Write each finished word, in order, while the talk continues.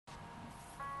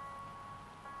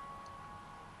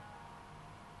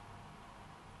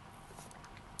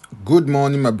Good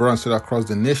morning, my brothers and sisters across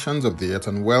the nations of the earth,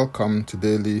 and welcome to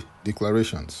Daily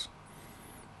Declarations.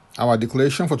 Our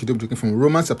declaration for today will be taken from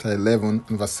Romans chapter 11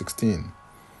 and verse 16.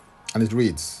 And it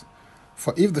reads,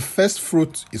 "For if the first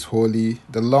fruit is holy,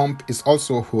 the lump is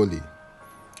also holy.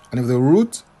 And if the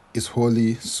root is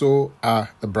holy, so are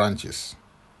the branches."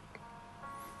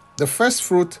 The first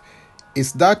fruit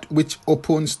is that which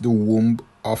opens the womb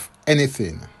of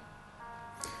anything.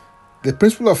 The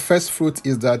principle of first fruit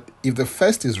is that if the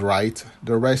first is right,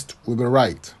 the rest will be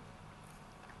right.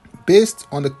 Based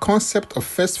on the concept of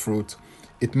first fruit,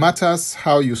 it matters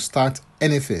how you start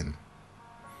anything.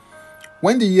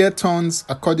 When the year turns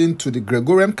according to the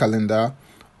Gregorian calendar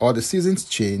or the seasons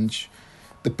change,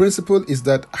 the principle is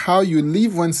that how you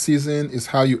leave one season is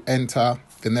how you enter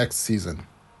the next season.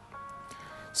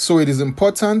 So it is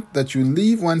important that you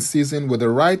leave one season with the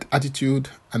right attitude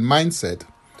and mindset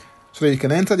so that you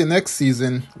can enter the next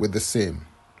season with the same.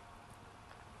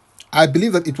 I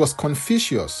believe that it was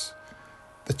Confucius,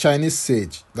 the Chinese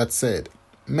sage, that said,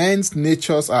 "Men's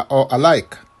natures are all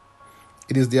alike.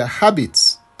 It is their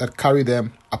habits that carry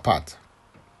them apart."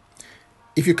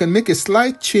 If you can make a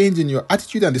slight change in your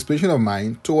attitude and disposition of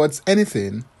mind towards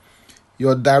anything,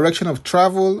 your direction of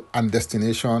travel and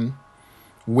destination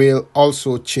will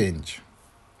also change.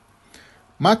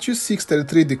 Matthew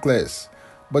 6:33 declares,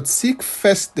 "But seek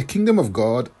first the kingdom of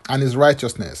God and his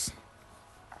righteousness,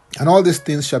 and all these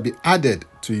things shall be added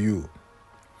to you."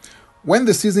 When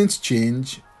the seasons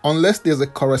change, unless there's a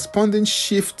corresponding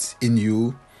shift in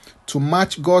you to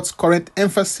match God's current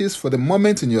emphasis for the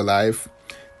moment in your life,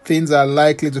 things are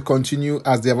likely to continue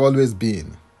as they have always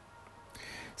been.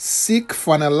 Seek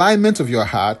for an alignment of your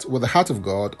heart with the heart of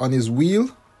God on his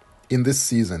will in this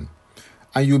season,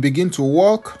 and you begin to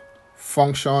walk,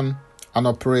 function, and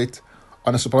operate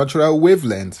on a supernatural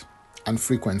wavelength and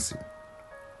frequency.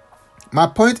 My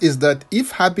point is that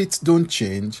if habits don't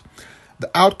change,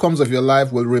 the outcomes of your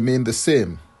life will remain the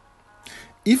same.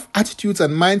 If attitudes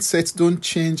and mindsets don't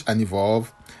change and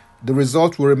evolve, the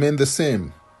result will remain the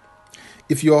same.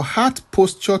 If your heart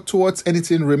posture towards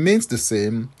anything remains the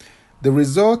same, the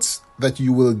results that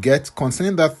you will get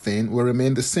concerning that thing will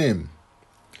remain the same.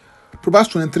 Proverbs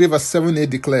 23 verse 7-8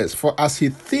 declares, "For as he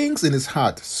thinks in his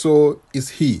heart, so is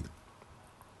he."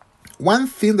 One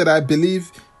thing that I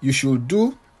believe you should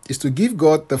do is to give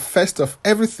God the first of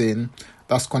everything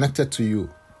that's connected to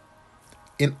you.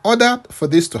 In order for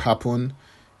this to happen,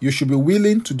 you should be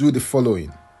willing to do the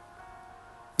following.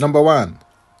 Number 1,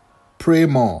 pray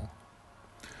more.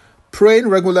 Praying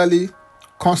regularly,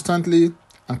 constantly,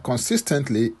 and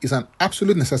consistently is an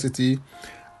absolute necessity,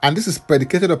 and this is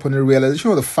predicated upon a realization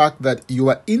of the fact that you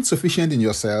are insufficient in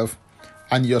yourself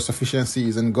and your sufficiency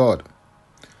is in God.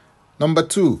 Number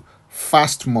 2,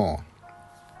 fast more.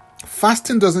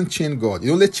 Fasting doesn't change God, it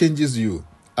only changes you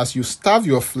as you starve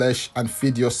your flesh and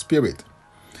feed your spirit.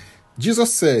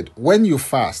 Jesus said, "When you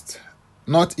fast,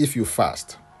 not if you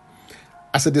fast."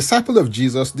 As a disciple of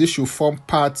Jesus, this should form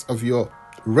part of your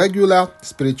regular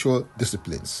spiritual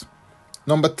disciplines.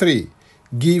 Number 3,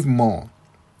 give more.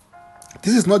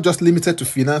 This is not just limited to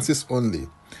finances only.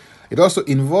 It also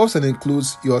involves and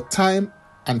includes your time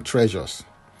and treasures.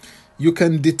 You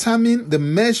can determine the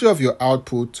measure of your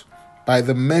output by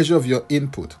the measure of your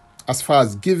input as far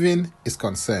as giving is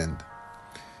concerned.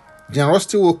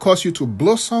 Generosity will cause you to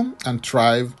blossom and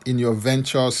thrive in your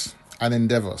ventures and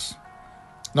endeavors.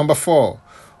 Number 4,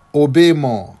 obey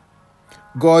more.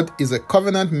 God is a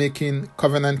covenant-making,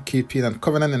 covenant-keeping, and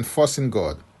covenant-enforcing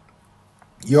God.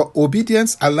 Your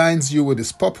obedience aligns you with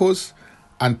his purpose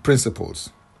and principles.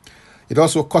 It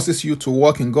also causes you to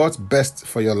walk in God's best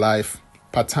for your life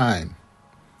per time.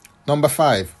 Number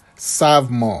 5, serve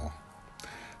more.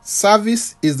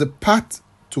 Service is the path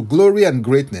to glory and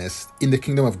greatness in the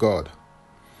kingdom of God.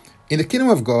 In the kingdom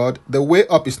of God, the way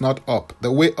up is not up,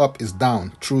 the way up is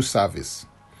down through service.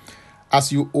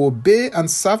 As you obey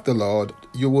and serve the Lord,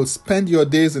 you will spend your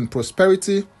days in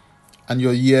prosperity and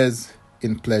your years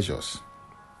in pleasures.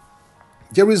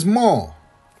 There is more.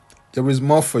 There is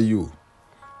more for you.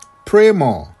 Pray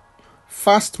more,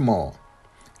 fast more,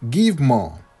 give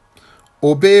more,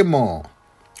 obey more,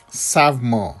 serve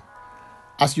more.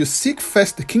 As you seek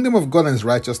first the kingdom of God and his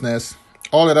righteousness,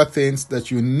 all other things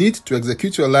that you need to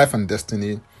execute your life and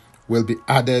destiny will be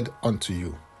added unto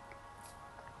you.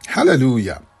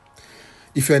 Hallelujah.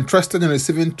 If you're interested in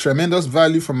receiving tremendous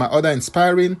value from my other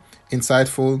inspiring,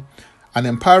 insightful, and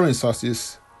empowering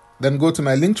sources, then go to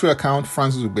my Linktree account,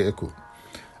 Francis Ubeku.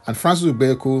 And Francis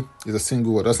Ubeku is a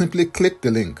single word. Or simply click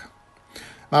the link.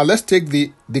 Now let's take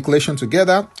the declaration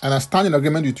together, and I stand in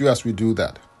agreement with you as we do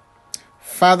that.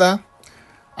 Father,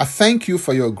 I thank you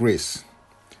for your grace.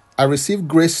 I receive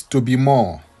grace to be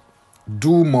more,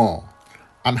 do more,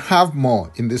 and have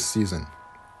more in this season.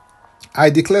 I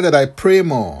declare that I pray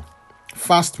more,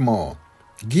 fast more,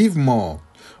 give more,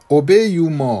 obey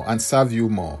you more, and serve you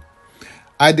more.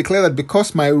 I declare that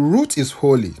because my root is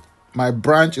holy, my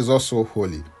branch is also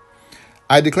holy.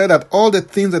 I declare that all the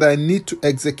things that I need to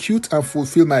execute and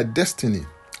fulfill my destiny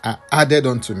are added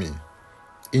unto me.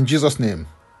 In Jesus' name,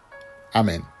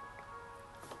 amen.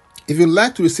 If you'd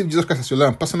like to receive Jesus Christ as your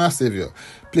Lord and personal Savior,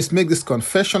 please make this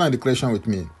confession and declaration with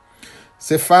me.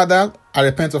 Say, Father, I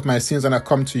repent of my sins and I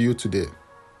come to you today.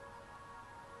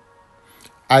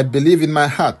 I believe in my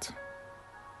heart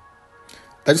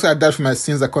that Jesus Christ died for my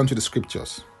sins according to the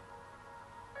scriptures.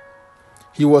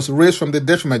 He was raised from the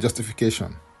dead for my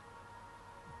justification.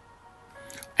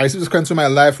 I receive Jesus Christ into my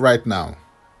life right now.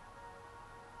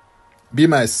 Be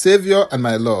my Savior and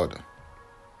my Lord.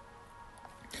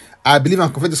 I believe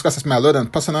and confess Jesus Christ as my Lord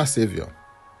and personal Savior.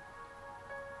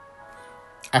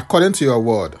 According to your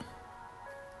word,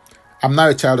 I'm now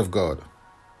a child of God.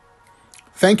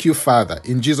 Thank you, Father,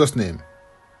 in Jesus' name.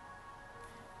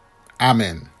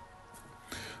 Amen.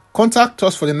 Contact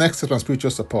us for the next step and spiritual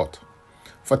support.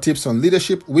 For tips on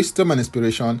leadership, wisdom, and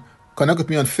inspiration, connect with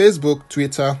me on Facebook,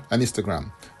 Twitter, and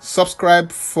Instagram.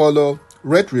 Subscribe, follow,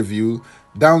 rate, review,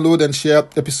 download, and share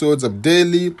episodes of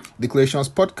Daily Declarations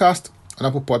Podcast on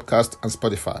Apple Podcast and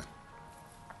Spotify.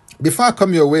 Before I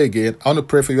come your way again, I want to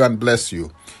pray for you and bless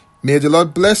you. May the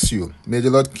Lord bless you. May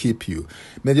the Lord keep you.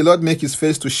 May the Lord make his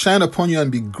face to shine upon you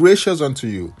and be gracious unto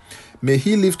you. May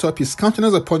he lift up his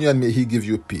countenance upon you and may he give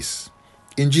you peace.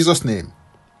 In Jesus' name,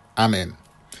 amen.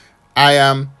 I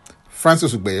am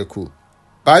Francis Ugbeyeku.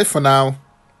 Bye for now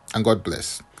and God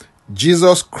bless.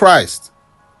 Jesus Christ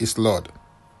is Lord.